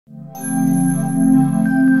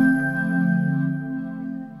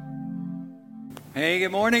Hey,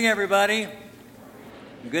 good morning, everybody.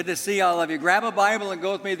 Good to see all of you. Grab a Bible and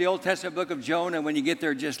go with me to the Old Testament book of Jonah. When you get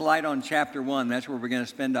there, just light on chapter 1. That's where we're going to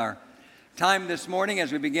spend our time this morning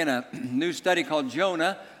as we begin a new study called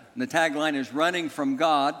Jonah. And the tagline is Running from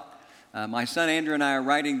God. My son Andrew and I are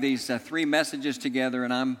writing these three messages together,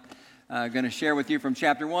 and I'm going to share with you from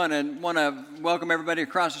chapter 1. And want to welcome everybody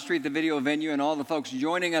across the street, the video venue, and all the folks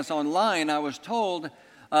joining us online. I was told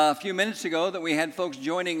a few minutes ago that we had folks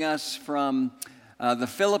joining us from the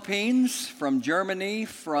Philippines, from Germany,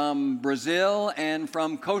 from Brazil, and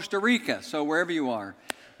from Costa Rica. So wherever you are,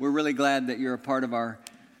 we're really glad that you're a part of our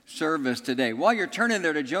service today. While you're turning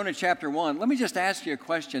there to Jonah chapter 1, let me just ask you a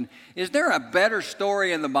question. Is there a better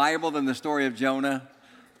story in the Bible than the story of Jonah?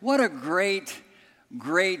 What a great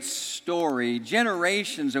story.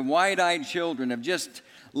 Generations of wide-eyed children have just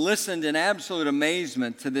listened in absolute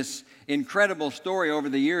amazement to this incredible story over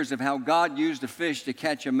the years of how God used a fish to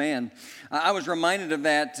catch a man. I was reminded of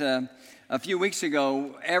that a few weeks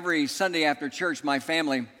ago. Every Sunday after church, my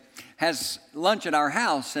family has lunch at our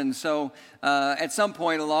house, and so at some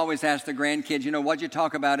point I'll always ask the grandkids, what'd you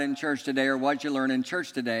talk about in church today, or what'd you learn in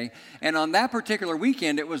church today? And on that particular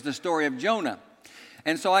weekend, it was the story of Jonah.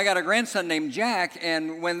 And so I got a grandson named Jack,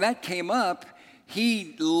 and when that came up,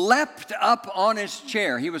 he leapt up on his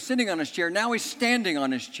chair. He was sitting on his chair. Now he's standing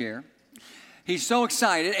on his chair. He's so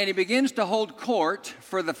excited, and he begins to hold court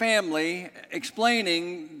for the family,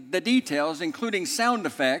 explaining the details, including sound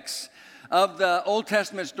effects of the Old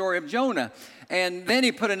Testament story of Jonah. And then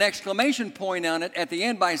he put an exclamation point on it at the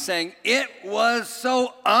end by saying, "It was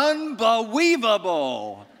so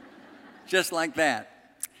unbelievable," just like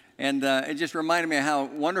that. And it just reminded me of how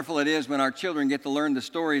wonderful it is when our children get to learn the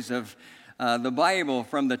stories of the Bible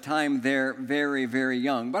from the time they're very, very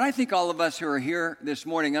young. But I think all of us who are here this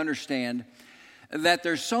morning understand that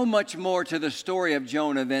there's so much more to the story of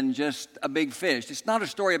Jonah than just a big fish. It's not a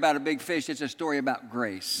story about a big fish, it's a story about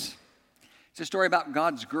grace. It's a story about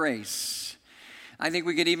God's grace. I think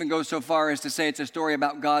we could even go so far as to say it's a story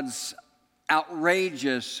about God's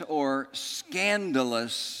outrageous or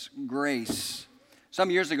scandalous grace. Some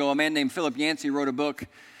years ago, a man named Philip Yancey wrote a book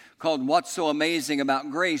called What's So Amazing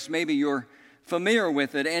About Grace. Maybe you're familiar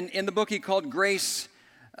with it. And in the book, he called grace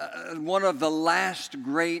one of the last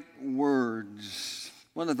great words.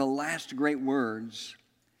 One of the last great words.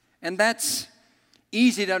 And that's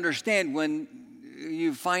easy to understand when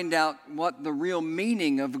you find out what the real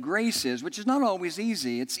meaning of grace is, which is not always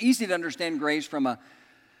easy. It's easy to understand grace from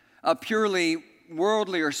a purely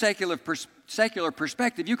worldly or secular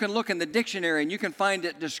perspective. You can look in the dictionary and you can find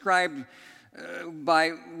it described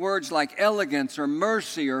by words like elegance or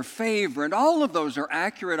mercy or favor, and all of those are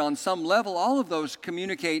accurate on some level. All of those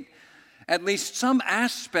communicate at least some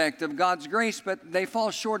aspect of God's grace, but they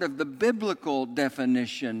fall short of the biblical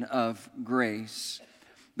definition of grace.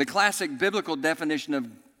 The classic biblical definition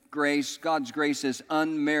of grace, God's grace, is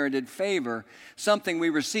unmerited favor, something we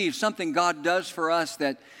receive, something God does for us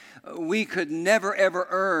that we could never, ever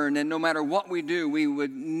earn, and no matter what we do, we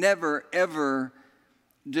would never, ever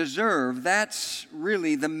deserve. That's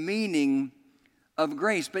really the meaning of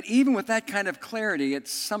grace. But even with that kind of clarity,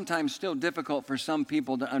 it's sometimes still difficult for some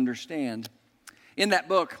people to understand. In that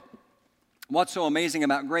book, What's So Amazing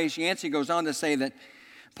About Grace, Yancey goes on to say that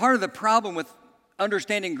part of the problem with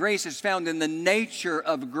understanding grace is found in the nature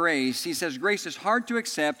of grace. He says grace is hard to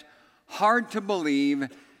accept, hard to believe,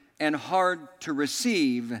 and hard to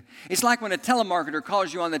receive. It's like when a telemarketer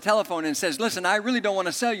calls you on the telephone and says, "Listen, I really don't want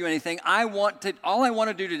to sell you anything. All I want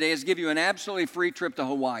to do today is give you an absolutely free trip to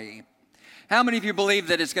Hawaii." How many of you believe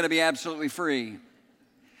that it's going to be absolutely free?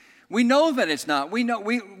 We know that it's not.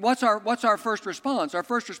 What's our first response? Our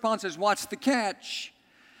first response is, "What's the catch?"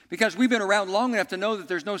 Because we've been around long enough to know that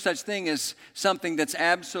there's no such thing as something that's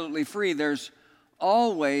absolutely free. There's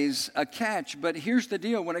always a catch. But here's the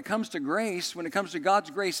deal. When it comes to grace, when it comes to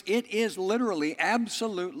God's grace, it is literally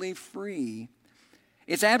absolutely free.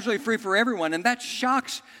 It's absolutely free for everyone. And that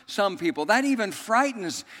shocks some people. That even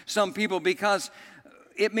frightens some people, because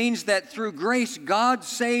it means that through grace, God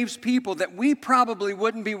saves people that we probably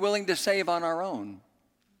wouldn't be willing to save on our own.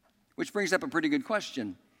 Which brings up a pretty good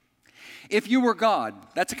question. If you were God,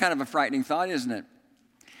 that's a kind of a frightening thought, isn't it?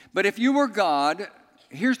 But if you were God,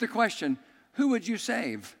 here's the question. Who would you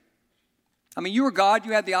save? I mean, you were God.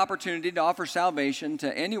 You had the opportunity to offer salvation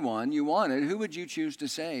to anyone you wanted. Who would you choose to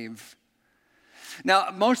save? Now,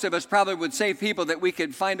 most of us probably would save people that we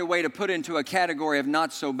could find a way to put into a category of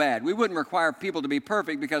not so bad. We wouldn't require people to be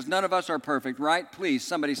perfect, because none of us are perfect, right? Please,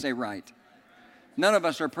 somebody say right. None of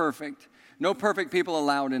us are perfect. No perfect people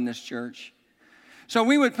allowed in this church. So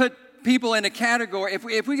we would put people in a category,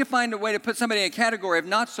 if we could find a way to put somebody in a category of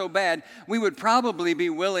not so bad, we would probably be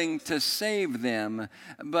willing to save them.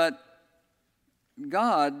 But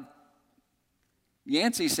God,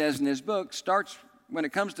 Yancey says in his book, starts, when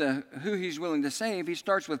it comes to who he's willing to save, he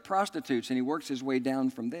starts with prostitutes and he works his way down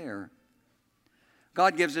from there.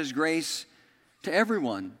 God gives his grace to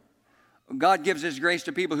everyone. God gives his grace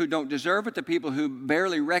to people who don't deserve it, to people who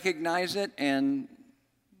barely recognize it, and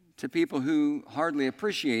to people who hardly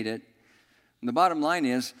appreciate it. And the bottom line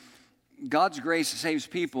is, God's grace saves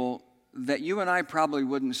people that you and I probably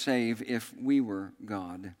wouldn't save if we were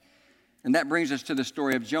God. And that brings us to the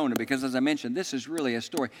story of Jonah, because as I mentioned, this is really a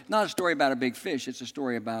story, not a story about a big fish, it's a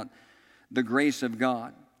story about the grace of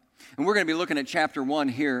God. And we're going to be looking at chapter 1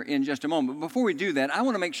 here in just a moment. But before we do that, I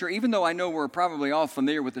want to make sure, even though I know we're probably all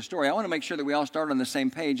familiar with the story, I want to make sure that we all start on the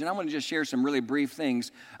same page. And I want to just share some really brief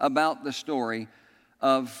things about the story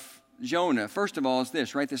of Jonah. First of all is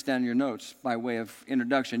this, write this down in your notes by way of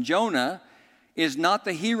introduction. Jonah is not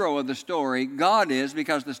the hero of the story. God is,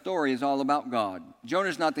 because the story is all about God. Jonah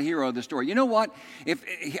is not the hero of the story. You know what? If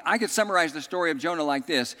I could summarize the story of Jonah like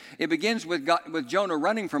this. It begins with Jonah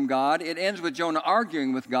running from God. It ends with Jonah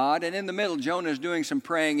arguing with God. And in the middle, Jonah is doing some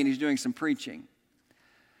praying and he's doing some preaching.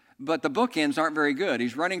 But the bookends aren't very good.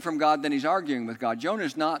 He's running from God, then he's arguing with God. Jonah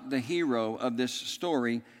is not the hero of this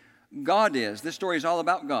story. God is. This story is all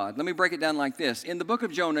about God. Let me break it down like this. In the book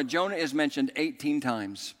of Jonah, Jonah is mentioned 18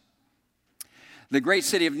 times. The great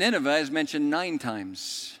city of Nineveh is mentioned 9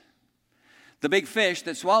 times. The big fish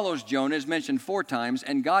that swallows Jonah is mentioned 4 times,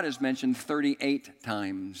 and God is mentioned 38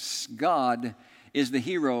 times. God is the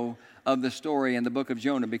hero of the story in the book of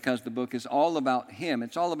Jonah because the book is all about him.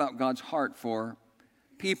 It's all about God's heart for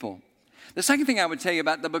people. The second thing I would tell you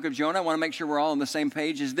about the book of Jonah, I want to make sure we're all on the same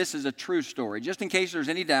page, is this is a true story. Just in case there's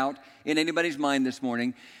any doubt in anybody's mind this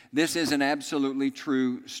morning, this is an absolutely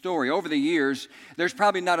true story. Over the years, there's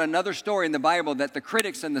probably not another story in the Bible that the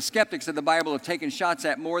critics and the skeptics of the Bible have taken shots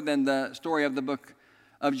at more than the story of the book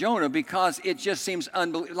of Jonah, because it just seems,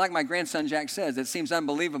 like my grandson Jack says, it seems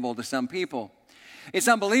unbelievable to some people. It's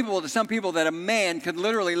unbelievable to some people that a man could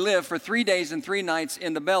literally live for 3 days and 3 nights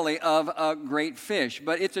in the belly of a great fish.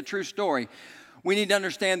 But it's a true story. We need to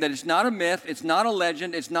understand that it's not a myth, it's not a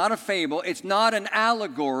legend, it's not a fable, it's not an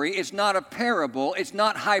allegory, it's not a parable, it's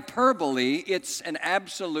not hyperbole, it's an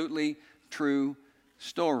absolutely true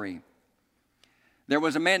story. There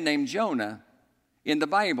was a man named Jonah in the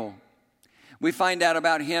Bible. We find out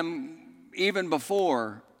about him even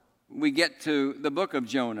before we get to the book of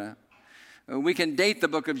Jonah. We can date the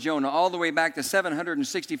book of Jonah all the way back to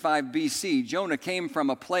 765 BC. Jonah came from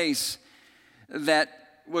a place that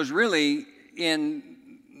was really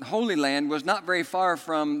in Holy Land, was not very far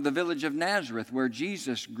from the village of Nazareth where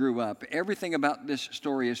Jesus grew up. Everything about this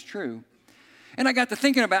story is true. And I got to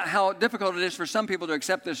thinking about how difficult it is for some people to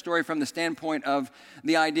accept this story from the standpoint of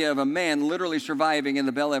the idea of a man literally surviving in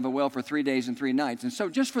the belly of a whale for 3 days and 3 nights. And so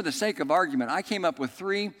just for the sake of argument, I came up with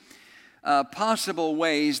 3 possible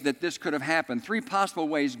ways that this could have happened. 3 possible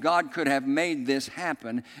ways God could have made this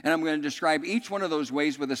happen. And I'm going to describe each one of those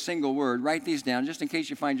ways with a single word. Write these down just in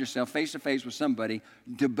case you find yourself face to face with somebody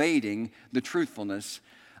debating the truthfulness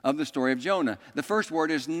of the story of Jonah. The first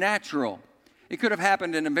word is natural. It could have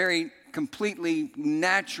happened in a very completely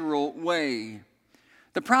natural way.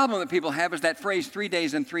 The problem that people have is that phrase 3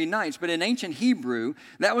 days and 3 nights. But in ancient Hebrew,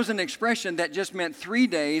 that was an expression that just meant 3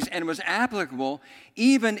 days and was applicable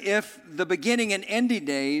even if the beginning and ending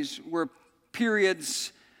days were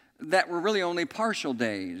periods that were really only partial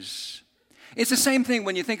days. It's the same thing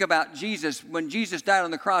when you think about Jesus. When Jesus died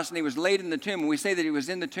on the cross and he was laid in the tomb, and we say that he was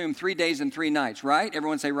in the tomb 3 days and 3 nights, right?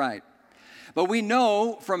 Everyone say right. But we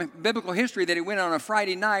know from biblical history that he went on a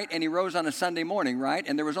Friday night and he rose on a Sunday morning, right?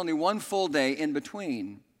 And there was only 1 full day in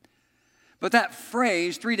between. But that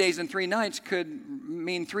phrase, 3 days and 3 nights, could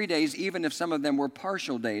mean 3 days even if some of them were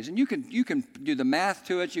partial days. And you can do the math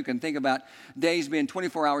to it. You can think about days being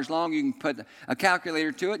 24 hours long. You can put a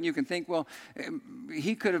calculator to it and you can think, well,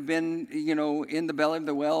 he could have been, in the belly of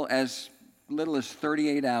the whale as little as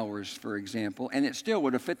 38 hours, for example, and it still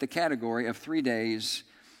would have fit the category of 3 days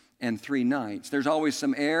and 3 nights. There's always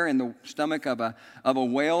some air in the stomach of a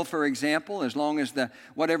whale, for example, as long as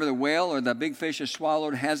whatever the whale or the big fish has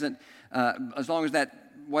swallowed hasn't, as long as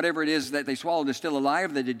that whatever it is that they swallowed is still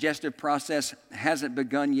alive, the digestive process hasn't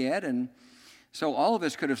begun yet. And so all of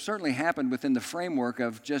this could have certainly happened within the framework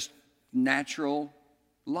of just natural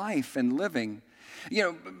life and living.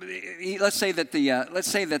 Let's say that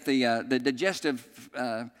the digestive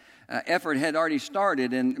effort had already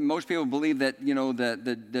started, and most people believe that,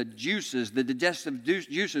 the juices, the digestive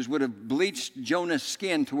juices would have bleached Jonah's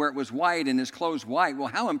skin to where it was white and his clothes white. Well,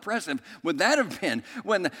 how impressive would that have been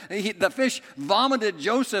when the fish vomited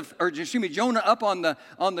Jonah up on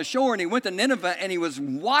the shore, and he went to Nineveh and he was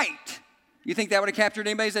white. You think that would have captured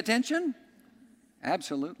anybody's attention?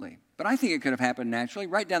 Absolutely. But I think it could have happened naturally.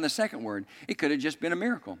 Write down the second word. It could have just been a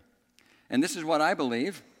miracle. And this is what I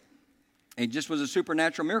believe. It just was a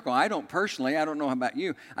supernatural miracle. I don't know about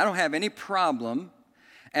you, I don't have any problem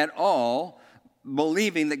at all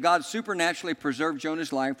believing that God supernaturally preserved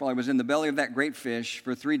Jonah's life while he was in the belly of that great fish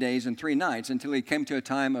for 3 days and 3 nights until he came to a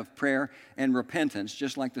time of prayer and repentance,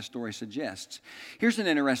 just like the story suggests. Here's an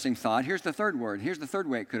interesting thought. Here's the third word. Here's the third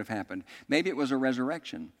way it could have happened. Maybe it was a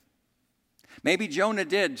resurrection. Maybe Jonah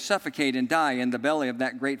did suffocate and die in the belly of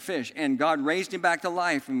that great fish, and God raised him back to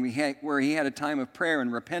life where he had a time of prayer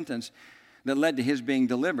and repentance that led to his being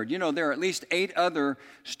delivered. There are at least 8 other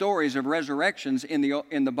stories of resurrections in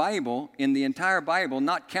the Bible, in the entire Bible,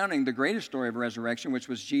 not counting the greatest story of resurrection, which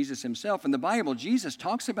was Jesus himself. In the Bible, Jesus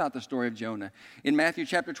talks about the story of Jonah. In Matthew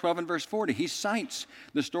chapter 12 and verse 40, he cites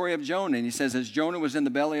the story of Jonah, and he says, as Jonah was in the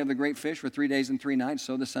belly of the great fish for 3 days and 3 nights,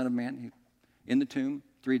 so the Son of Man in the tomb,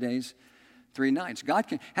 3 days, 3 nights. God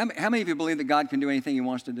can. How many of you believe that God can do anything he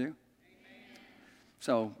wants to do? Amen.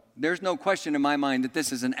 So there's no question in my mind that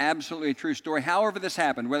this is an absolutely true story. However this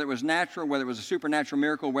happened, whether it was natural, whether it was a supernatural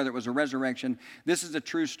miracle, whether it was a resurrection, this is a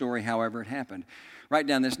true story however it happened. Write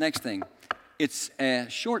down this next thing. It's a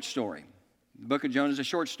short story. The book of Jonah is a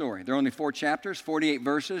short story. There are only 4 chapters, 48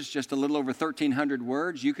 verses, just a little over 1,300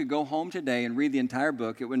 words. You could go home today and read the entire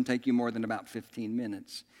book. It wouldn't take you more than about 15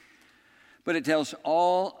 minutes. But it tells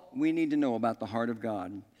all we need to know about the heart of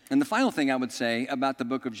God. And the final thing I would say about the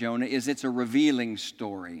book of Jonah is it's a revealing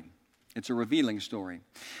story. It's a revealing story.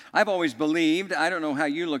 I've always believed, I don't know how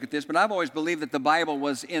you look at this, but I've always believed that the Bible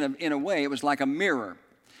was, in a way, it was like a mirror.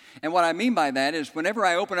 And what I mean by that is whenever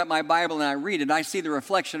I open up my Bible and I read it, I see the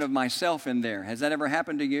reflection of myself in there. Has that ever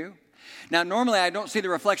happened to you? Now, normally I don't see the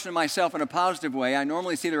reflection of myself in a positive way. I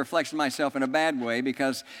normally see the reflection of myself in a bad way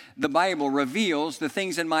because the Bible reveals the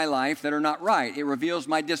things in my life that are not right. It reveals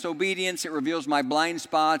my disobedience. It reveals my blind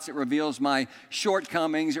spots. It reveals my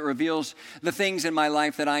shortcomings. It reveals the things in my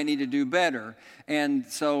life that I need to do better. And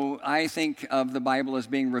so I think of the Bible as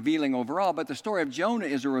being revealing overall, but the story of Jonah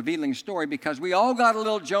is a revealing story because we all got a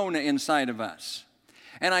little Jonah inside of us.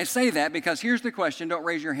 And I say that because here's the question, don't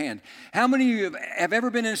raise your hand. How many of you have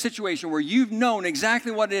ever been in a situation where you've known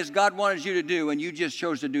exactly what it is God wanted you to do and you just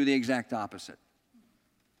chose to do the exact opposite?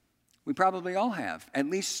 We probably all have, at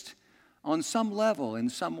least on some level, in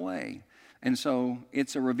some way. And so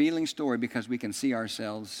it's a revealing story because we can see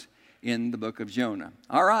ourselves in the book of Jonah.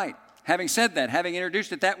 All right, having said that, having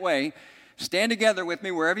introduced it that way, stand together with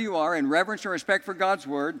me wherever you are in reverence and respect for God's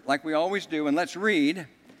word, like we always do, and let's read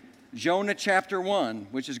Jonah chapter 1,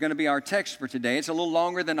 which is going to be our text for today. It's a little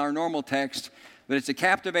longer than our normal text, but it's a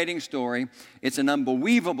captivating story. It's an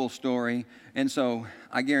unbelievable story, and so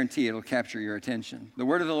I guarantee it'll capture your attention. The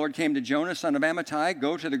word of the Lord came to Jonah, son of Amittai,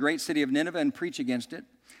 go to the great city of Nineveh and preach against it,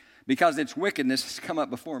 because its wickedness has come up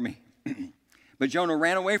before me. But Jonah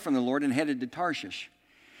ran away from the Lord and headed to Tarshish.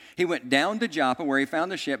 He went down to Joppa, where he found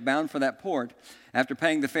the ship bound for that port. After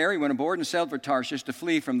paying the fare, he went aboard and sailed for Tarshish to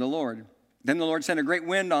flee from the Lord. Then the Lord sent a great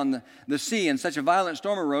wind on the sea, and such a violent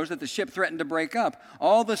storm arose that the ship threatened to break up.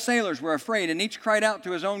 All the sailors were afraid, and each cried out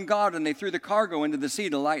to his own God, and they threw the cargo into the sea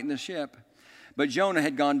to lighten the ship. But Jonah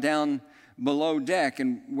had gone down below deck,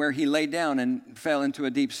 and where he lay down and fell into a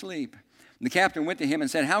deep sleep. And the captain went to him and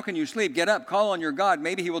said, how can you sleep? Get up, call on your God.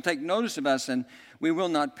 Maybe he will take notice of us, and we will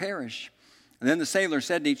not perish. And then the sailors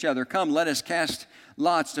said to each other, come, let us cast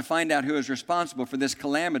lots to find out who is responsible for this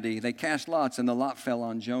calamity. They cast lots, and the lot fell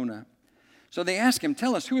on Jonah. So they asked him,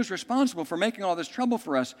 tell us, who is responsible for making all this trouble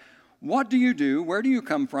for us? What do you do? Where do you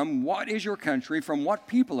come from? What is your country? From what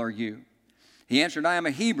people are you? He answered, I am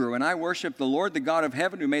a Hebrew, and I worship the Lord, the God of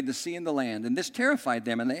heaven, who made the sea and the land. And this terrified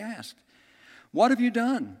them, and they asked, what have you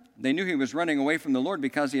done? They knew he was running away from the Lord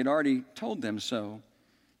because he had already told them so.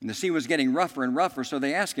 And the sea was getting rougher and rougher, so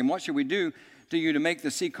they asked him, what should we do to you to make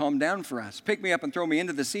the sea calm down for us? Pick me up and throw me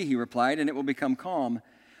into the sea, he replied, and it will become calm.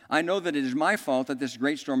 I know that it is my fault that this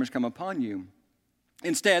great storm has come upon you.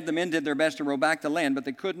 Instead, the men did their best to row back to land, but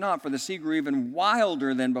they could not, for the sea grew even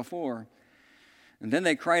wilder than before. And then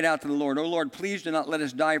they cried out to the Lord, O Lord, please do not let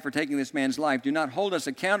us die for taking this man's life. Do not hold us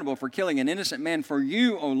accountable for killing an innocent man, for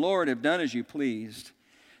you, O Lord, have done as you pleased.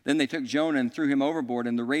 Then they took Jonah and threw him overboard,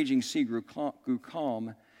 and the raging sea grew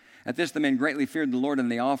calm. At this the men greatly feared the Lord,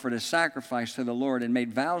 and they offered a sacrifice to the Lord and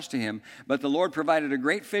made vows to him. But the Lord provided a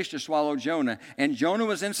great fish to swallow Jonah, and Jonah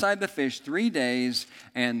was inside the fish 3 days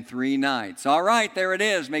and 3 nights. All right, there it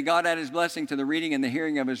is. May God add his blessing to the reading and the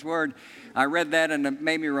hearing of his word. I read that, and it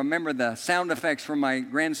made me remember the sound effects from my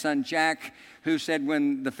grandson Jack, who said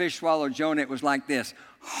when the fish swallowed Jonah, it was like this.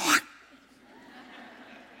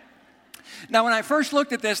 Now, when I first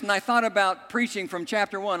looked at this and I thought about preaching from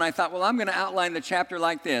chapter 1, I thought, well, I'm going to outline the chapter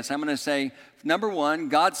like this. I'm going to say, number 1,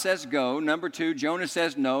 God says go. Number 2, Jonah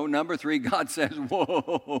says no. Number 3, God says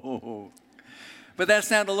whoa. But that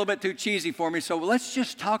sounded a little bit too cheesy for me, so let's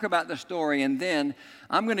just talk about the story, and then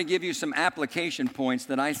I'm going to give you some application points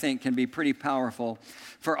that I think can be pretty powerful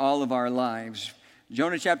for all of our lives.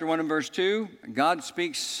 Jonah chapter 1 and verse 2, God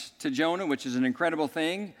speaks to Jonah, which is an incredible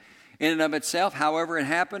thing in and of itself. However, it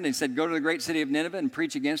happened. He said, go to the great city of Nineveh and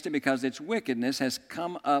preach against it because its wickedness has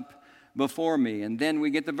come up before me. And then we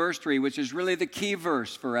get to verse 3, which is really the key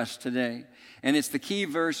verse for us today. And it's the key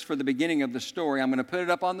verse for the beginning of the story. I'm going to put it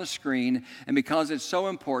up on the screen. And because it's so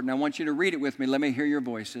important, I want you to read it with me. Let me hear your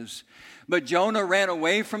voices. But Jonah ran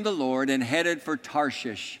away from the Lord and headed for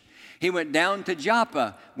Tarshish. He went down to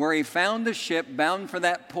Joppa, where he found a ship bound for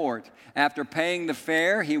that port. After paying the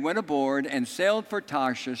fare, he went aboard and sailed for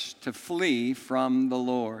Tarshish to flee from the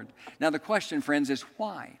Lord. Now the question, friends, is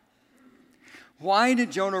why? Why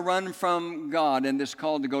did Jonah run from God and this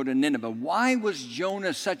call to go to Nineveh? Why was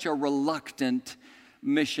Jonah such a reluctant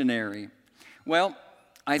missionary? Well,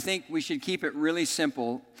 I think we should keep it really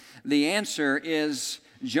simple. The answer is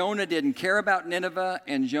Jonah didn't care about Nineveh,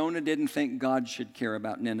 and Jonah didn't think God should care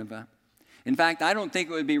about Nineveh. In fact, I don't think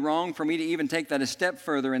it would be wrong for me to even take that a step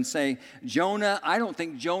further and say, I don't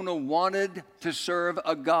think Jonah wanted to serve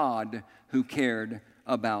a God who cared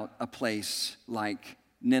about a place like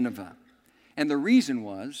Nineveh. And the reason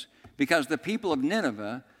was because the people of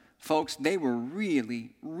Nineveh, folks, they were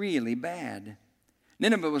really, really bad.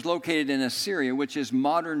 Nineveh was located in Assyria, which is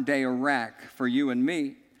modern-day Iraq for you and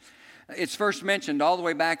me. It's first mentioned all the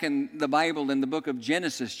way back in the Bible in the book of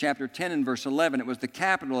Genesis, chapter 10 and verse 11. It was the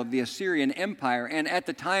capital of the Assyrian Empire. And at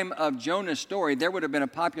the time of Jonah's story, there would have been a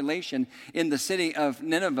population in the city of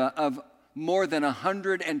Nineveh of more than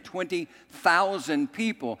 120,000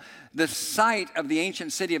 people. The site of the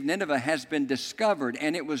ancient city of Nineveh has been discovered,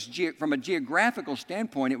 and it was, from a geographical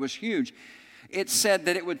standpoint, it was huge. It said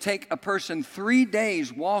that it would take a person 3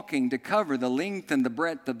 days walking to cover the length and the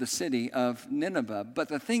breadth of the city of Nineveh. But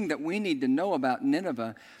the thing that we need to know about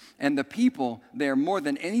Nineveh and the people there more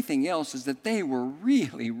than anything else is that they were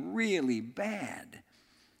really, really bad.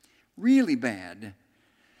 Really bad.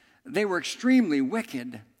 They were extremely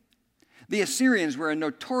wicked. The Assyrians were a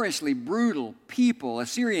notoriously brutal people.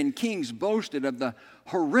 Assyrian kings boasted of the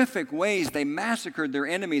horrific ways they massacred their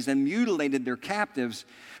enemies and mutilated their captives,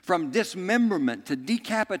 from dismemberment to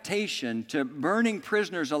decapitation to burning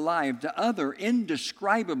prisoners alive to other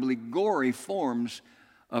indescribably gory forms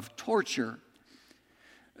of torture.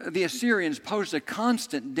 The Assyrians posed a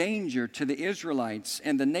constant danger to the Israelites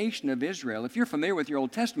and the nation of Israel. If you're familiar with your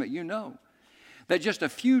Old Testament, you know that just a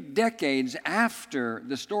few decades after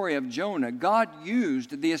the story of Jonah, God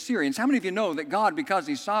used the Assyrians. How many of you know that God, because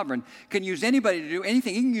he's sovereign, can use anybody to do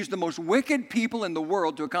anything? He can use the most wicked people in the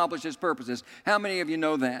world to accomplish his purposes. How many of you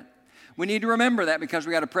know that? We need to remember that because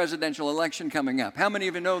we got a presidential election coming up. How many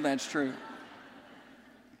of you know that's true?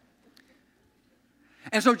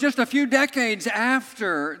 And so just a few decades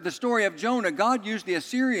after the story of Jonah, God used the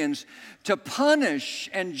Assyrians to punish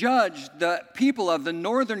and judge the people of the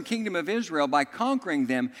northern kingdom of Israel by conquering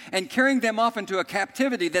them and carrying them off into a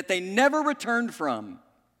captivity that they never returned from.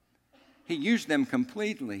 He used them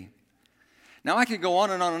completely. Now, I could go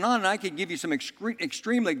on and on and on, and I could give you some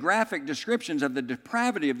extremely graphic descriptions of the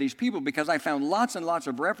depravity of these people because I found lots and lots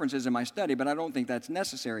of references in my study, but I don't think that's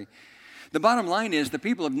necessary. The bottom line is the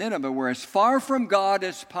people of Nineveh were as far from God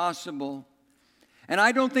as possible. And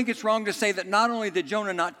I don't think it's wrong to say that not only did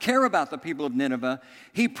Jonah not care about the people of Nineveh,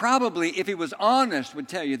 he probably, if he was honest, would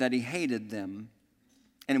tell you that he hated them.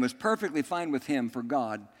 And it was perfectly fine with him for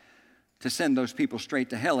God to send those people straight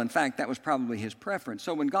to hell. In fact, that was probably his preference.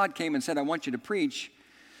 So when God came and said, I want you to preach,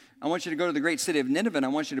 I want you to go to the great city of Nineveh, and I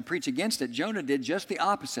want you to preach against it, Jonah did just the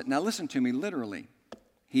opposite. Now listen to me literally.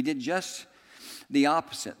 He did just the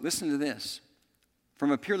opposite. Listen to this.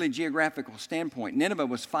 From a purely geographical standpoint, Nineveh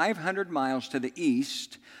was 500 miles to the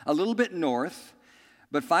east, a little bit north,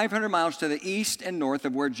 but 500 miles to the east and north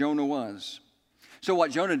of where Jonah was. So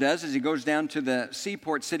what Jonah does is he goes down to the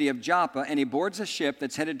seaport city of Joppa and he boards a ship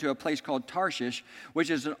that's headed to a place called Tarshish, which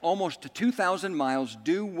is almost 2,000 miles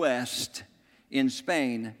due west in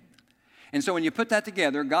Spain. And so when you put that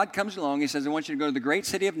together, God comes along. He says, I want you to go to the great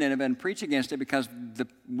city of Nineveh and preach against it because the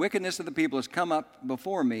wickedness of the people has come up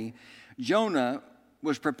before me. Jonah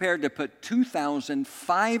was prepared to put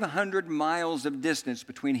 2,500 miles of distance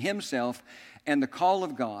between himself and the call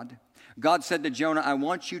of God. God said to Jonah, I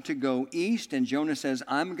want you to go east. And Jonah says,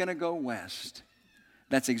 I'm going to go west.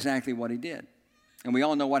 That's exactly what he did. And we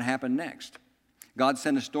all know what happened next. God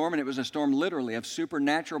sent a storm, and it was a storm literally of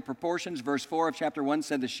supernatural proportions. Verse 4 of chapter 1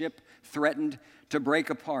 said the ship threatened to break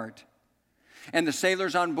apart. And the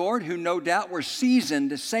sailors on board, who no doubt were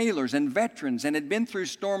seasoned sailors and veterans and had been through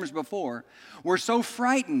storms before, were so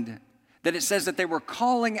frightened that it says that they were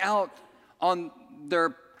calling out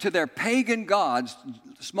to their pagan gods,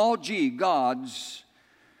 small g gods,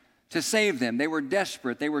 to save them. They were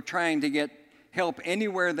desperate. They were trying to get help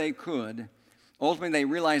anywhere they could. Ultimately, they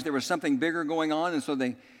realized there was something bigger going on, and so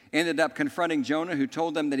they ended up confronting Jonah, who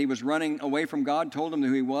told them that he was running away from God, told them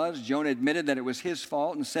who he was. Jonah admitted that it was his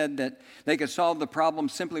fault and said that they could solve the problem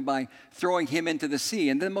simply by throwing him into the sea.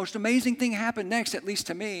 And the most amazing thing happened next, at least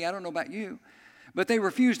to me. I don't know about you, but they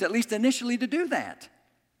refused, at least initially, to do that.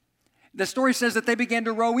 The story says that they began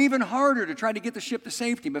to row even harder to try to get the ship to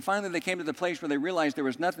safety, but finally they came to the place where they realized there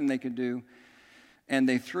was nothing they could do, and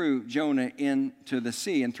they threw Jonah into the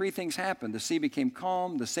sea. And three things happened. The sea became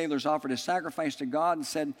calm. The sailors offered a sacrifice to God and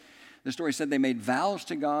said, the story said they made vows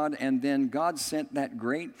to God, and then God sent that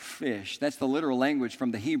great fish. That's the literal language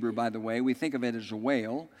from the Hebrew, by the way. We think of it as a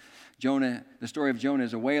whale. Jonah, the story of Jonah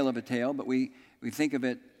is a whale of a tale, but we think of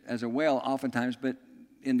it as a whale oftentimes, but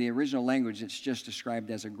in the original language, it's just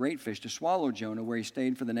described as a great fish to swallow Jonah, where he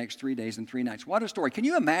stayed for the next 3 days and 3 nights. What a story. Can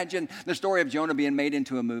you imagine the story of Jonah being made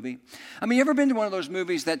into a movie? I mean, you ever been to one of those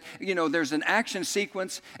movies that, there's an action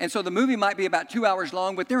sequence, and so the movie might be about 2 hours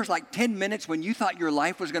long, but there was like 10 minutes when you thought your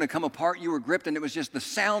life was going to come apart. You were gripped, and it was just the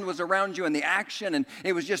sound was around you and the action, and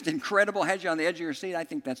it was just incredible, had you on the edge of your seat. I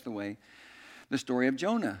think that's the way the story of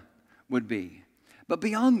Jonah would be. But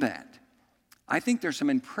beyond that, I think there's some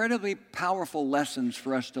incredibly powerful lessons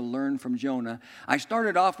for us to learn from Jonah. I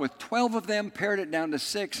started off with 12 of them, pared it down to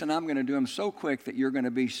 6, and I'm going to do them so quick that you're going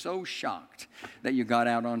to be so shocked that you got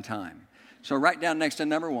out on time. So write down next to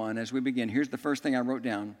number 1 as we begin. Here's the first thing I wrote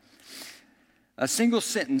down. A single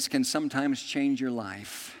sentence can sometimes change your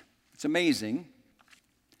life. It's amazing.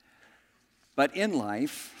 But in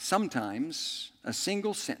life, sometimes a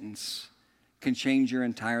single sentence can change your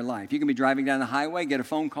entire life. You can be driving down the highway, get a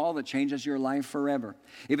phone call that changes your life forever.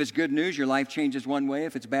 If it's good news, your life changes one way.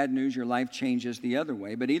 If it's bad news, your life changes the other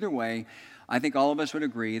way. But either way, I think all of us would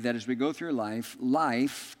agree that as we go through life,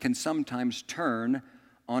 life can sometimes turn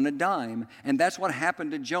on a dime. And that's what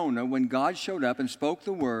happened to Jonah when God showed up and spoke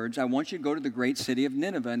the words, I want you to go to the great city of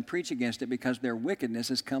Nineveh and preach against it because their wickedness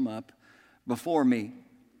has come up before me.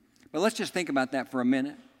 But let's just think about that for a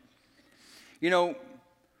minute.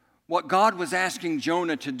 What God was asking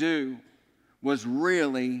Jonah to do was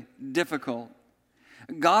really difficult.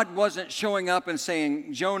 God wasn't showing up and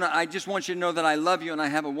saying, Jonah, I just want you to know that I love you and I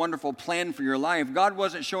have a wonderful plan for your life. God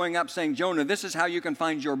wasn't showing up saying, Jonah, this is how you can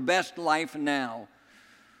find your best life now,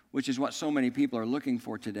 which is what so many people are looking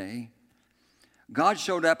for today. God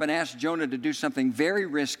showed up and asked Jonah to do something very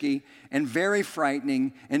risky and very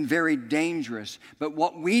frightening and very dangerous. But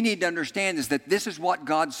what we need to understand is that this is what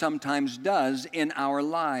God sometimes does in our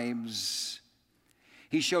lives.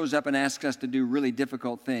 He shows up and asks us to do really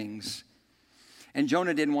difficult things. And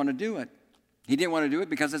Jonah didn't want to do it. He didn't want to do it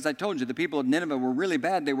because, as I told you, the people of Nineveh were really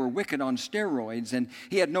bad. They were wicked on steroids, and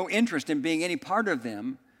he had no interest in being any part of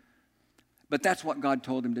them. But that's what God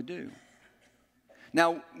told him to do.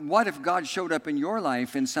 Now, what if God showed up in your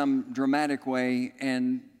life in some dramatic way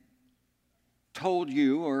and told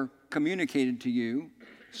you or communicated to you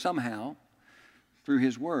somehow through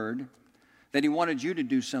his word that he wanted you to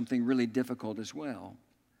do something really difficult as well?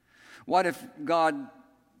 What if God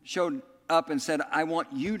showed up and said, I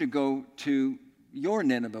want you to go to your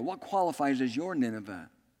Nineveh? What qualifies as your Nineveh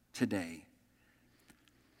today?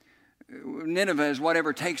 Nineveh is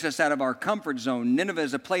whatever takes us out of our comfort zone. Nineveh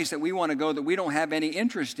is a place that we want to go that we don't have any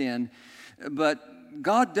interest in, but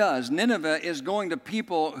God does. Nineveh is going to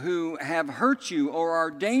people who have hurt you or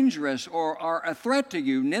are dangerous or are a threat to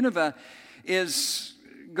you. Nineveh is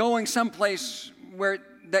going someplace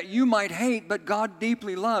that you might hate, but God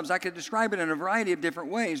deeply loves. I could describe it in a variety of different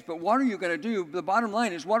ways, but what are you going to do? The bottom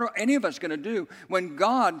line is, what are any of us going to do when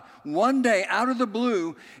God, one day, out of the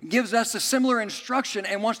blue, gives us a similar instruction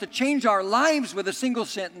and wants to change our lives with a single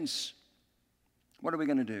sentence? What are we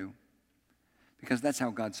going to do? Because that's how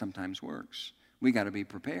God sometimes works. We got to be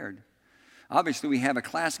prepared. Obviously, we have a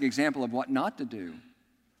classic example of what not to do,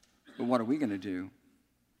 but what are we going to do?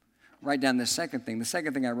 write down this second thing. The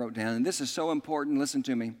second thing I wrote down, and this is so important, listen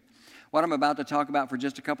to me. What I'm about to talk about for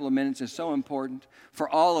just a couple of minutes is so important for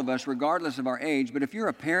all of us, regardless of our age. But if you're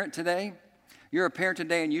a parent today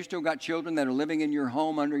and you still got children that are living in your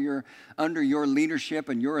home under your leadership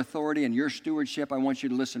and your authority and your stewardship, I want you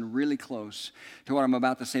to listen really close to what I'm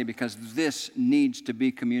about to say, because this needs to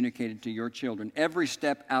be communicated to your children. Every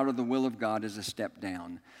step out of the will of God is a step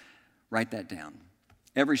down. Write that down.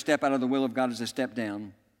 Every step out of the will of God is a step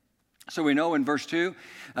down. So we know in verse 2,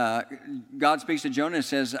 God speaks to Jonah and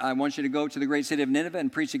says, I want you to go to the great city of Nineveh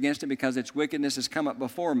and preach against it because its wickedness has come up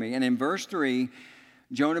before me. And in verse 3,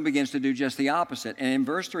 Jonah begins to do just the opposite. And in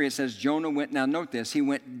verse 3, it says Jonah went, now note this, he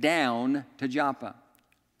went down to Joppa.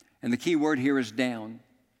 And the key word here is down.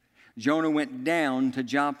 Jonah went down to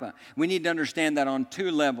Joppa. We need to understand that on two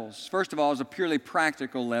levels. First of all, as a purely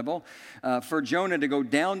practical level, for Jonah to go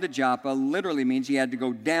down to Joppa literally means he had to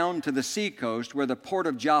go down to the seacoast where the port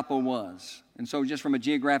of Joppa was. And so just from a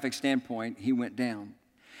geographic standpoint, he went down.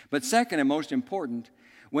 But second and most important,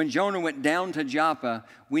 when Jonah went down to Joppa,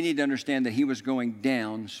 we need to understand that he was going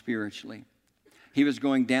down spiritually. He was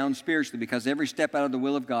going down spiritually because every step out of the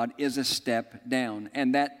will of God is a step down.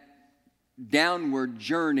 And that downward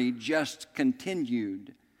journey just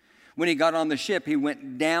continued. When he got on the ship, he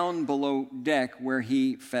went down below deck where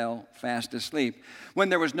he fell fast asleep. When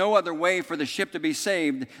there was no other way for the ship to be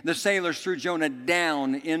saved, the sailors threw Jonah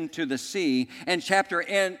down into the sea. And chapter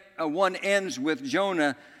 1 ends with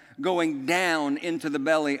Jonah going down into the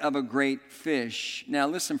belly of a great fish. Now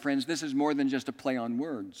listen, friends, this is more than just a play on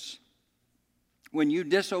words. When you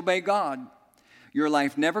disobey God, your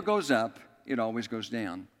life never goes up, it always goes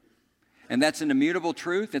down. And that's an immutable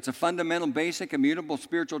truth. It's a fundamental, basic, immutable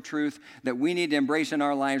spiritual truth that we need to embrace in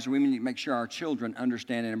our lives. We need to make sure our children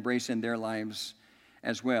understand and embrace in their lives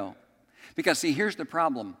as well. Because, see, here's the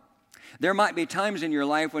problem. There might be times in your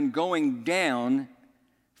life when going down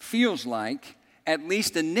feels like, at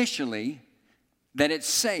least initially, that it's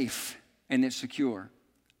safe and it's secure.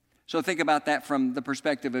 So think about that from the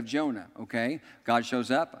perspective of Jonah, okay? God shows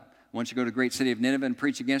up. I want you to go to the great city of Nineveh and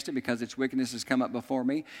preach against it because its wickedness has come up before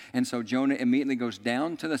me. And so Jonah immediately goes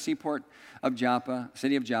down to the seaport of Joppa,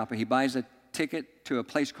 city of Joppa. He buys a ticket to a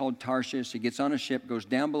place called Tarshish. He gets on a ship, goes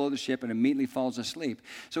down below the ship, and immediately falls asleep.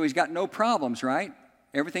 So he's got no problems, right?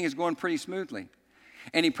 Everything is going pretty smoothly.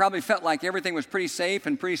 And he probably felt like everything was pretty safe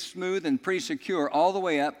and pretty smooth and pretty secure all the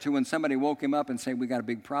way up to when somebody woke him up and said, we got a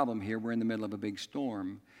big problem here. We're in the middle of a big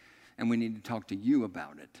storm, and we need to talk to you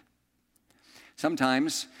about it.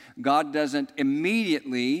 Sometimes God doesn't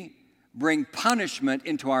immediately bring punishment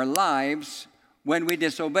into our lives when we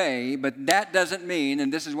disobey, but that doesn't mean,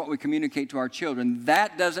 and this is what we communicate to our children,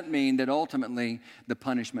 that doesn't mean that ultimately the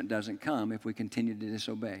punishment doesn't come if we continue to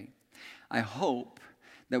disobey. I hope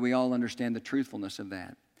that we all understand the truthfulness of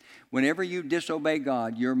that. Whenever you disobey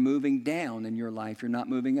God, you're moving down in your life. You're not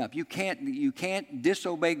moving up. You can't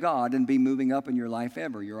disobey God and be moving up in your life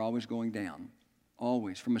ever. You're always going down.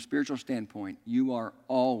 Always. From a spiritual standpoint, you are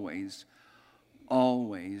always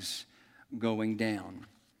going down.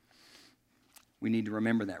 We need to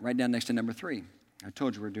remember that. Right down next to number 3. I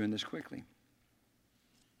told you we're doing this quickly.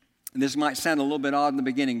 This might sound a little bit odd in the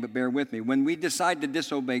beginning, but bear with me. When we decide to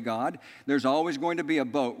disobey God, there's always going to be a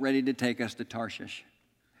boat ready to take us to Tarshish.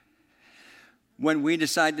 When we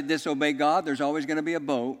decide to disobey God, there's always going to be a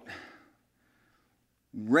boat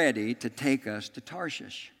ready to take us to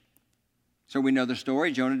Tarshish. So we know the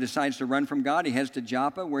story. Jonah decides to run from God. He heads to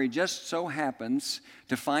Joppa, where he just so happens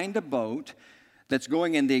to find a boat that's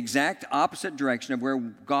going in the exact opposite direction of where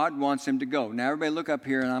God wants him to go. Now, everybody look up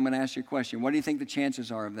here, and I'm going to ask you a question. What do you think the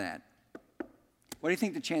chances are of that? What do you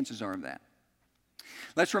think the chances are of that?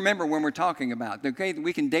 Let's remember when we're talking about, okay,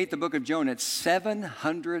 we can date the book of Jonah at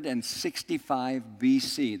 765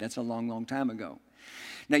 BC. That's a long, long time ago.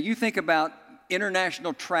 Now, you think about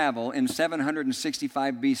international travel in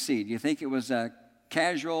 765 BC. Do you think it was a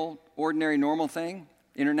casual, ordinary, normal thing,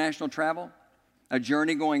 international travel? A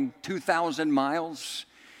journey going 2,000 miles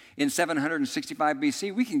in 765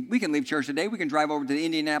 BC. We can leave church today. We can drive over to the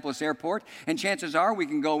Indianapolis airport, and chances are we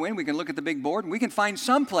can go in, we can look at the big board, and we can find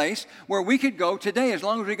some place where we could go today. As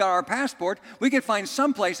long as we got our passport, we could find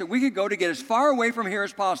some place that we could go to get as far away from here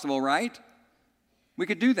as possible, right? We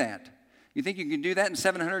could do that. You think you could do that in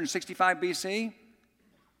 765 BC?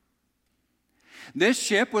 This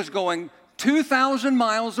ship was going 2,000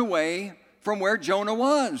 miles away from where Jonah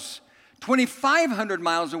was, 2,500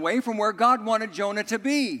 miles away from where God wanted Jonah to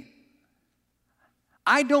be.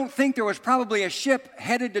 I don't think there was probably a ship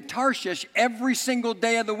headed to Tarshish every single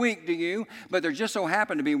day of the week, do you? But there just so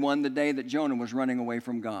happened to be one the day that Jonah was running away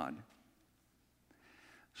from God.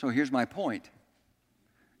 So here's my point.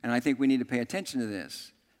 And I think we need to pay attention to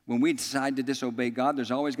this. When we decide to disobey God,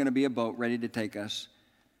 there's always going to be a boat ready to take us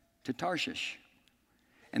to Tarshish.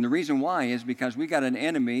 And the reason why is because we got an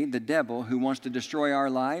enemy, the devil, who wants to destroy our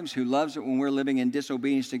lives, who loves it when we're living in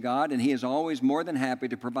disobedience to God, and he is always more than happy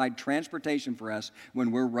to provide transportation for us when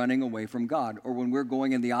we're running away from God or when we're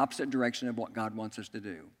going in the opposite direction of what God wants us to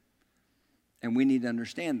do. And we need to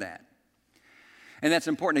understand that. And that's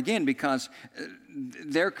important, again, because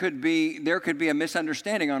there could be a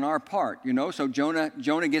misunderstanding on our part, you know. So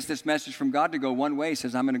Jonah gets this message from God to go one way. He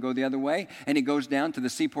says, I'm going to go the other way. And he goes down to the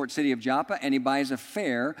seaport city of Joppa, and he buys a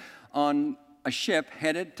fare on a ship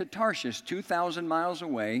headed to Tarshish, 2,000 miles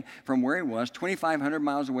away from where he was, 2,500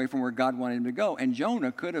 miles away from where God wanted him to go. And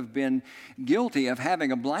Jonah could have been guilty of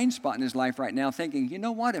having a blind spot in his life right now, thinking, you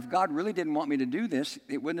know what, if God really didn't want me to do this,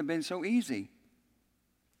 it wouldn't have been so easy.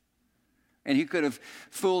 And he could have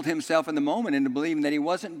fooled himself in the moment into believing that he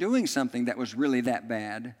wasn't doing something that was really that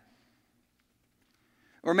bad.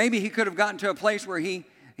 Or maybe he could have gotten to a place where he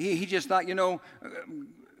just thought, you know,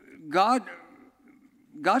 God's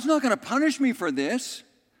not going to punish me for this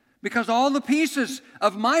because all the pieces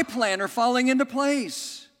of my plan are falling into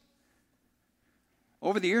place.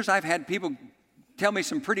 Over the years, I've had people tell me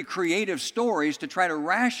some pretty creative stories to try to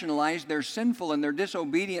rationalize their sinful and their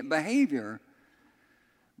disobedient behavior.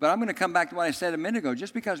 But I'm going to come back to what I said a minute ago.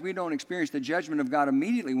 Just because we don't experience the judgment of God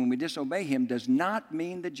immediately when we disobey him does not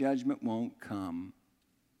mean the judgment won't come.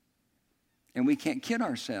 And we can't kid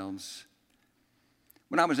ourselves.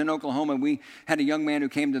 When I was in Oklahoma, we had a young man who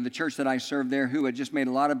came to the church that I served there who had just made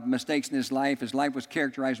a lot of mistakes in his life. His life was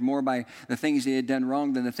characterized more by the things he had done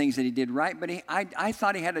wrong than the things that he did right. But I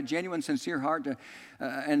thought he had a genuine, sincere heart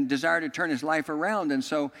and desire to turn his life around. And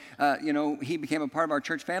so, he became a part of our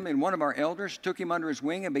church family. And one of our elders took him under his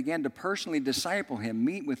wing and began to personally disciple him,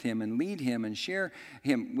 meet with him, and lead him, and share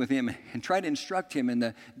him with him, and try to instruct him in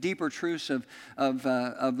the deeper truths of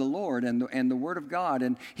the Lord and the Word of God.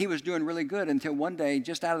 And he was doing really good until one day,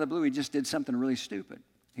 just out of the blue, he just did something really stupid.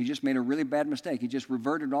 He just made a really bad mistake. He just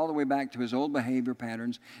reverted all the way back to his old behavior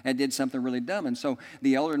patterns and did something really dumb. And so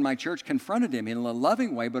the elder in my church confronted him in a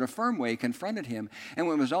loving way, but a firm way, confronted him. And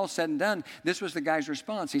when it was all said and done, this was the guy's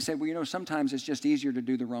response. He said, well, sometimes it's just easier to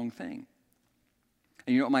do the wrong thing.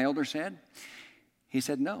 And you know what my elder said? He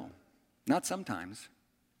said, no, not sometimes,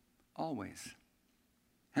 always.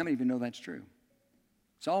 How many of you know that's true?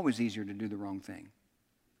 It's always easier to do the wrong thing.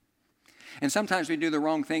 And sometimes we do the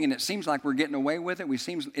wrong thing, and it seems like we're getting away with it.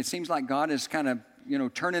 It seems like God is kind of,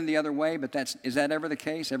 turning the other way, but is that ever the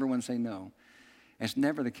case? Everyone say no. It's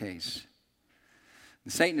never the case.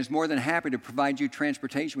 Satan is more than happy to provide you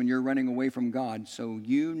transportation when you're running away from God, so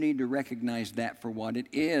you need to recognize that for what it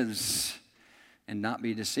is and not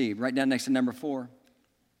be deceived. Right down next to number 4.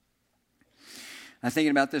 I'm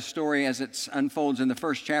thinking about this story as it unfolds in the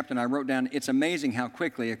first chapter, and I wrote down, it's amazing how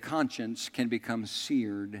quickly a conscience can become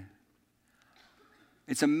seared.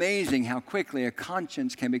 It's amazing how quickly a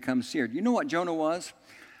conscience can become seared. You know what Jonah was?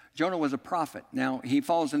 Jonah was a prophet. Now, he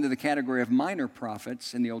falls into the category of minor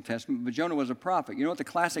prophets in the Old Testament, but Jonah was a prophet. You know what the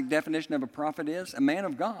classic definition of a prophet is? A man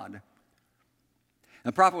of God.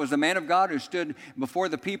 A prophet was a man of God who stood before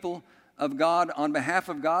the people of God on behalf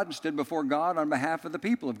of God and stood before God on behalf of the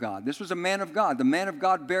people of God. This was a man of God, the man of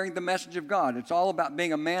God bearing the message of God. It's all about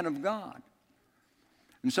being a man of God.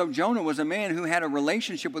 And so Jonah was a man who had a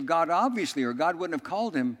relationship with God, obviously, or God wouldn't have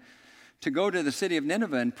called him to go to the city of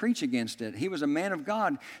Nineveh and preach against it. He was a man of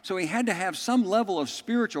God, so he had to have some level of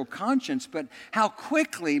spiritual conscience, but how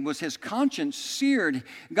quickly was his conscience seared?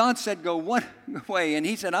 God said, go one way, and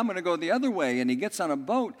he said, I'm going to go the other way, and he gets on a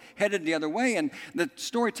boat headed the other way, and the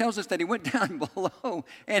story tells us that he went down below,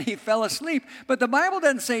 and he fell asleep. But the Bible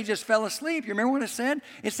doesn't say he just fell asleep. You remember what it said?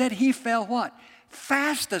 It said he fell what?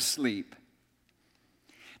 Fast asleep.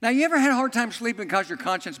 Now, you ever had a hard time sleeping because your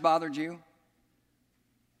conscience bothered you?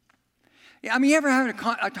 Yeah, you ever had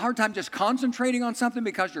a hard time just concentrating on something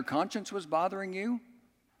because your conscience was bothering you?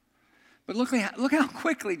 But look how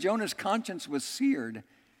quickly Jonah's conscience was seared.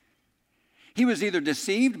 He was either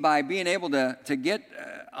deceived by being able to get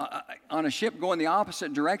on a ship going the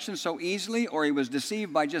opposite direction so easily, or he was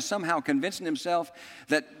deceived by just somehow convincing himself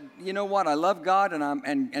that, you know what, I love God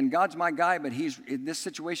and God's my guy, but in this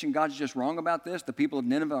situation, God's just wrong about this. The people of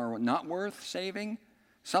Nineveh are not worth saving.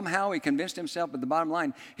 Somehow he convinced himself, but the bottom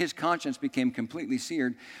line, his conscience became completely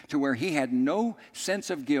seared to where he had no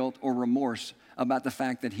sense of guilt or remorse about the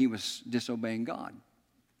fact that he was disobeying God.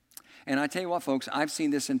 And I tell you what, folks, I've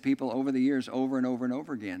seen this in people over the years over and over and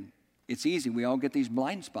over again. It's easy. We all get these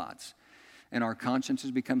blind spots, and our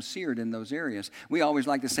consciences become seared in those areas. We always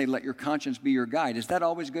like to say, let your conscience be your guide. Is that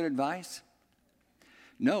always good advice?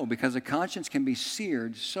 No, because a conscience can be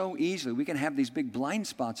seared so easily. We can have these big blind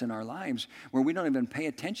spots in our lives where we don't even pay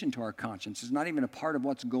attention to our conscience. It's not even a part of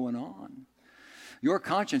what's going on. Your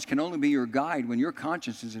conscience can only be your guide when your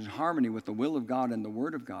conscience is in harmony with the will of God and the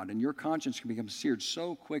Word of God. And your conscience can become seared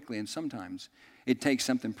so quickly, and sometimes it takes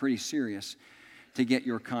something pretty serious to get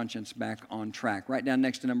your conscience back on track. Right down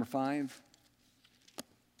next to number 5.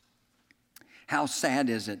 How sad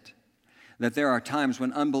is it that there are times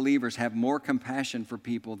when unbelievers have more compassion for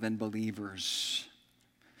people than believers?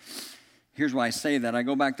 Here's why I say that. I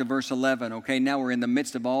go back to verse 11. Okay, now we're in the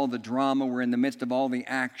midst of all the drama. We're in the midst of all the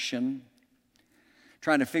action,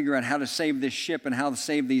 trying to figure out how to save this ship and how to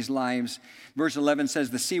save these lives. Verse 11 says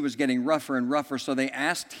the sea was getting rougher and rougher, so they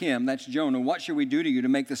asked him, that's Jonah, what should we do to you to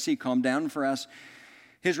make the sea calm down for us?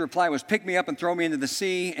 His reply was, pick me up and throw me into the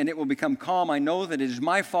sea, and it will become calm. I know that it is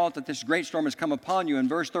my fault that this great storm has come upon you. In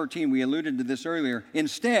verse 13, we alluded to this earlier.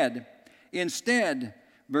 Instead,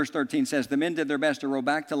 verse 13 says, the men did their best to row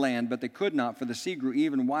back to land, but they could not, for the sea grew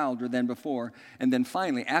even wilder than before. And then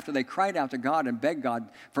finally, after they cried out to God and begged God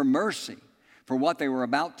for mercy for what they were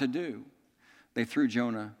about to do, they threw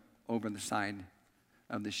Jonah over the side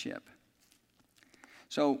of the ship.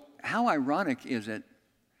 So how ironic is it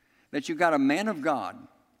that you got a man of God,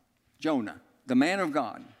 Jonah, the man of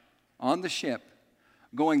God, on the ship,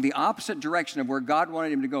 going the opposite direction of where God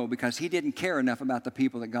wanted him to go because he didn't care enough about the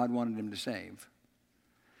people that God wanted him to save.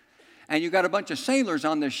 And you got a bunch of sailors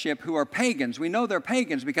on this ship who are pagans. We know they're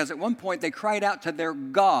pagans because at one point they cried out to their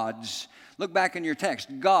gods. Look back in your text.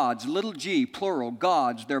 Gods, little g, plural,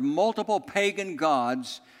 gods. They're multiple pagan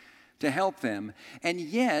gods to help them. And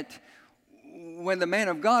yet, when the man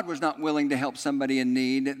of God was not willing to help somebody in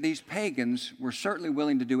need, these pagans were certainly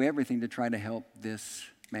willing to do everything to try to help this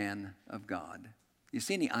man of God. You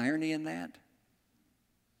see any irony in that?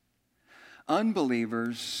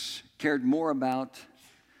 Unbelievers cared more about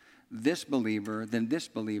this believer than this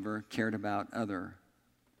believer cared about other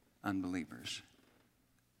unbelievers.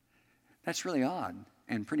 That's really odd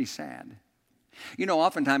and pretty sad. You know,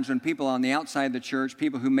 oftentimes when people on the outside of the church,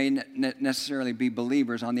 people who may not necessarily be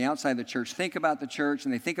believers on the outside of the church, think about the church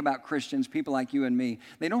and they think about Christians, people like you and me,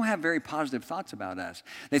 they don't have very positive thoughts about us.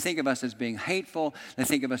 They think of us as being hateful. They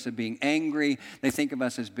think of us as being angry. They think of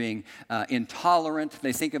us as being intolerant.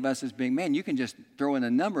 They think of us as being, man, you can just throw in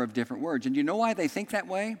a number of different words. And you know why they think that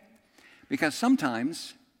way? Because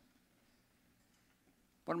sometimes,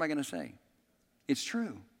 what am I going to say? It's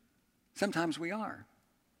true. Sometimes we are.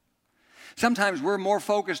 Sometimes we're more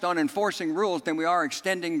focused on enforcing rules than we are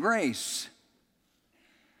extending grace.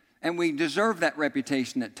 And we deserve that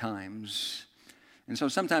reputation at times. And so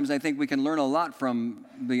sometimes I think we can learn a lot from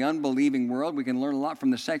the unbelieving world. We can learn a lot from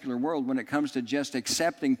the secular world when it comes to just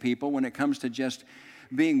accepting people, when it comes to just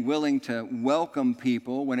being willing to welcome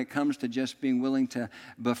people, when it comes to just being willing to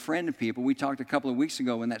befriend people. We talked a couple of weeks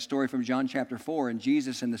ago in that story from John chapter 4 and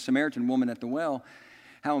Jesus and the Samaritan woman at the well,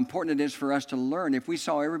 how important it is for us to learn. If we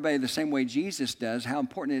saw everybody the same way Jesus does, how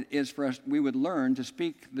important it is for us, we would learn to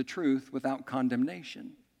speak the truth without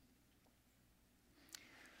condemnation.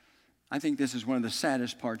 I think this is one of the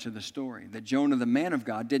saddest parts of the story, that Jonah, the man of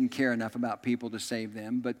God, didn't care enough about people to save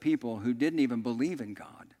them, but people who didn't even believe in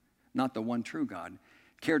God, not the one true God,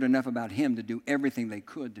 cared enough about him to do everything they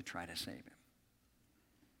could to try to save him.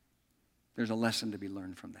 There's a lesson to be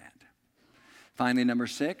learned from that. Finally, number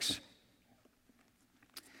 6,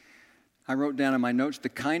 I wrote down in my notes, the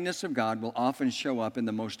kindness of God will often show up in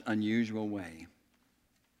the most unusual way.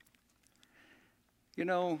 You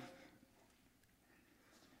know,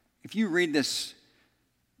 if you read this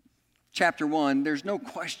chapter 1, there's no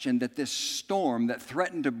question that this storm that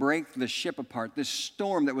threatened to break the ship apart, this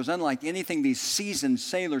storm that was unlike anything these seasoned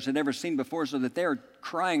sailors had ever seen before, so that they're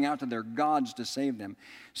crying out to their gods to save them,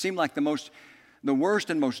 seemed like the worst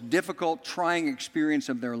and most difficult, trying experience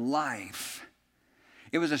of their life.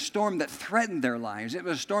 It was a storm that threatened their lives. It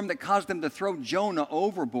was a storm that caused them to throw Jonah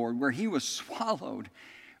overboard, where he was swallowed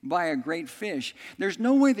by a great fish. There's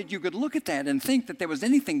no way that you could look at that and think that there was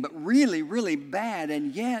anything but really, really bad.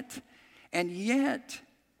 And yet,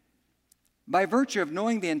 by virtue of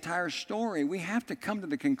knowing the entire story, we have to come to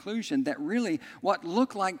the conclusion that really what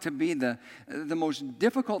looked like to be the most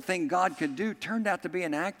difficult thing God could do turned out to be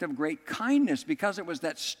an act of great kindness, because it was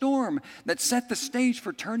that storm that set the stage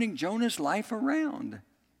for turning Jonah's life around.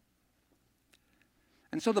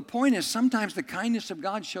 And so the point is, sometimes the kindness of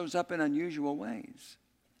God shows up in unusual ways.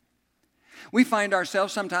 We find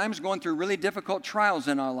ourselves sometimes going through really difficult trials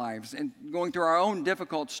in our lives and going through our own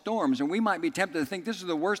difficult storms, and we might be tempted to think this is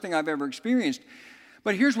the worst thing I've ever experienced.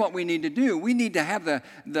 But here's what we need to do. We need to have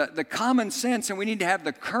the common sense, and we need to have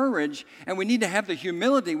the courage, and we need to have the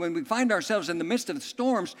humility when we find ourselves in the midst of the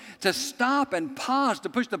storms to stop and pause, to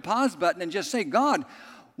push the pause button and just say, God,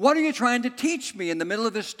 what are you trying to teach me in the middle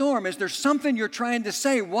of this storm? Is there something you're trying to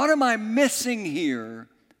say? What am I missing here?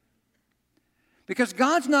 Because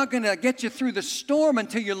God's not going to get you through the storm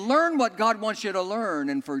until you learn what God wants you to learn.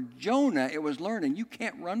 And for Jonah, it was learning. You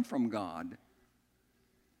can't run from God.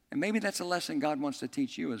 And maybe that's a lesson God wants to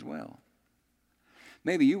teach you as well.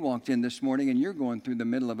 Maybe you walked in this morning and you're going through the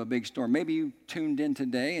middle of a big storm. Maybe you tuned in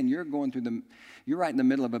today and you're right in the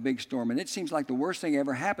middle of a big storm. And it seems like the worst thing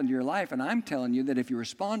ever happened to your life. And I'm telling you that if you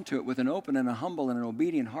respond to it with an open and a humble and an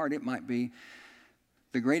obedient heart, it might be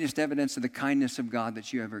the greatest evidence of the kindness of God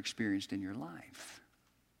that you ever experienced in your life.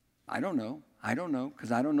 I don't know,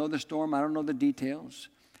 because I don't know the storm. I don't know the details.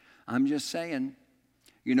 I'm just saying,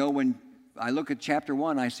 when I look at chapter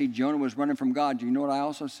 1, I see Jonah was running from God. Do you know what I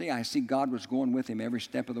also see? I see God was going with him every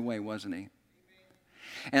step of the way, wasn't he?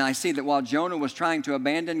 And I see that while Jonah was trying to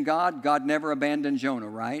abandon God, God never abandoned Jonah,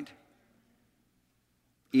 right?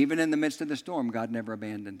 Even in the midst of the storm, God never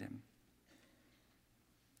abandoned him.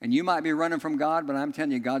 And you might be running from God, but I'm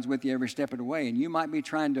telling you, God's with you every step of the way. And you might be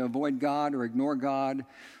trying to avoid God or ignore God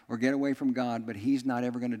or get away from God, but he's not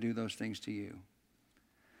ever going to do those things to you.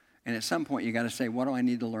 And at some point, you got to say, what do I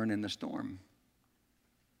need to learn in the storm?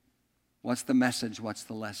 What's the message? What's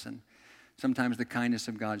the lesson? Sometimes the kindness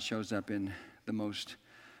of God shows up in the most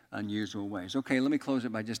unusual ways. Okay, let me close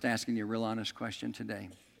it by just asking you a real honest question today.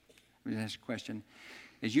 Let me ask you a question.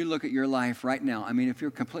 As you look at your life right now, if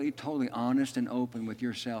you're completely, totally honest and open with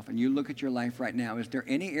yourself, and you look at your life right now, is there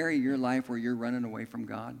any area of your life where you're running away from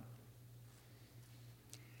God?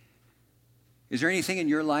 Is there anything in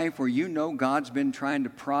your life where God's been trying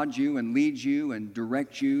to prod you and lead you and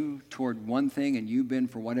direct you toward one thing, and you've been,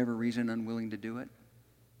 for whatever reason, unwilling to do it?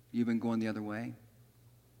 You've been going the other way?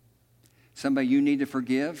 Somebody you need to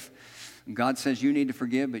forgive? God says you need to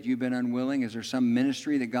forgive, but you've been unwilling. Is there some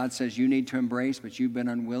ministry that God says you need to embrace, but you've been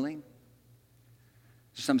unwilling?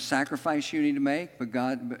 Some sacrifice you need to make,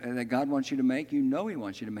 that God wants you to make? You know he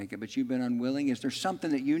wants you to make it, but you've been unwilling. Is there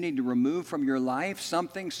something that you need to remove from your life?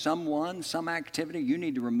 Something, someone, some activity you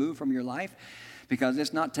need to remove from your life because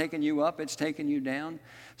it's not taking you up, it's taking you down?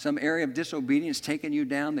 Some area of disobedience taking you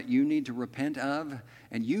down that you need to repent of,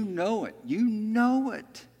 and you know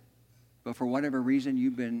it. But for whatever reason,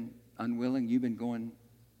 you've been unwilling, you've been going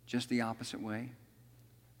just the opposite way.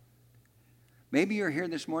 Maybe you're here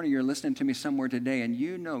this morning, you're listening to me somewhere today, and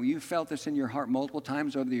you felt this in your heart multiple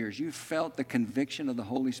times over the years. You felt the conviction of the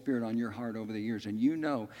Holy Spirit on your heart over the years, and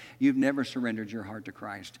you've never surrendered your heart to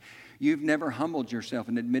Christ. You've never humbled yourself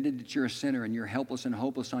and admitted that you're a sinner and you're helpless and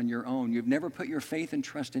hopeless on your own. You've never put your faith and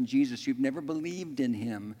trust in Jesus. You've never believed in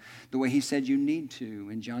him the way he said you need to.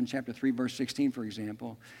 In John chapter 3, verse 16, for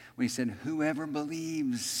example, when he said, whoever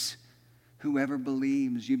believes.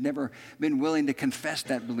 You've never been willing to confess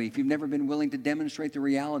that belief. You've never been willing to demonstrate the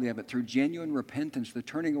reality of it through genuine repentance, the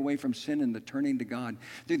turning away from sin and the turning to God,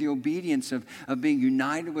 through the obedience of being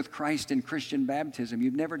united with Christ in Christian baptism.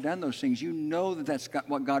 You've never done those things. You know that's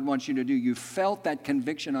what God wants you to do. You've felt that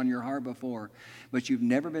conviction on your heart before, but you've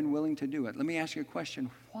never been willing to do it. Let me ask you a question.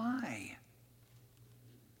 Why?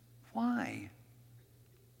 Why?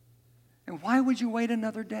 And why would you wait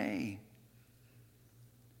another day?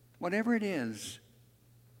 Whatever it is,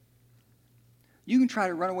 you can try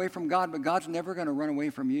to run away from God, but God's never going to run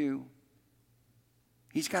away from you.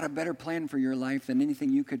 He's got a better plan for your life than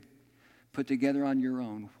anything you could put together on your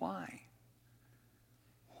own. Why?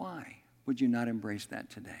 Why would you not embrace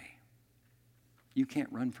that today? You can't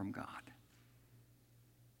run from God.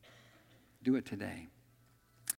 Do it today.